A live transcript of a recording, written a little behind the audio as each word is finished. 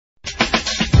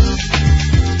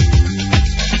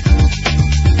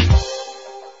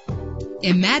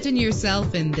Imagine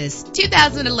yourself in this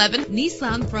 2011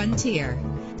 Nissan Frontier.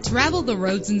 Travel the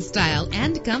roads in style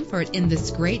and comfort in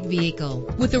this great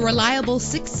vehicle. With a reliable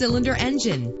 6-cylinder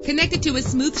engine connected to a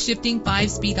smooth shifting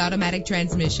 5-speed automatic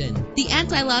transmission, the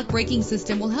anti-lock braking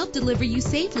system will help deliver you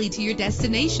safely to your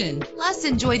destination. Plus,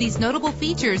 enjoy these notable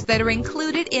features that are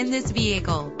included in this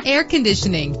vehicle: air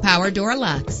conditioning, power door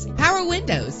locks, power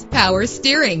windows, power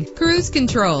steering, cruise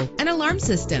control, an alarm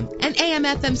system, an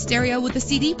AM/FM stereo with a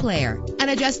CD player, an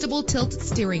adjustable tilt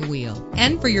steering wheel.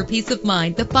 And for your peace of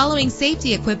mind, the following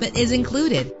safety equipment is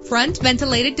included: front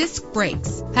ventilated disc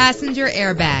brakes, passenger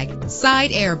airbag,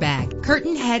 side airbag,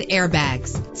 curtain head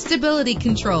airbags, stability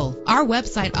control. Our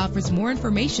website offers more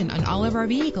information on all of our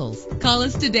vehicles. Call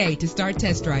us today to start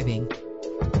test driving.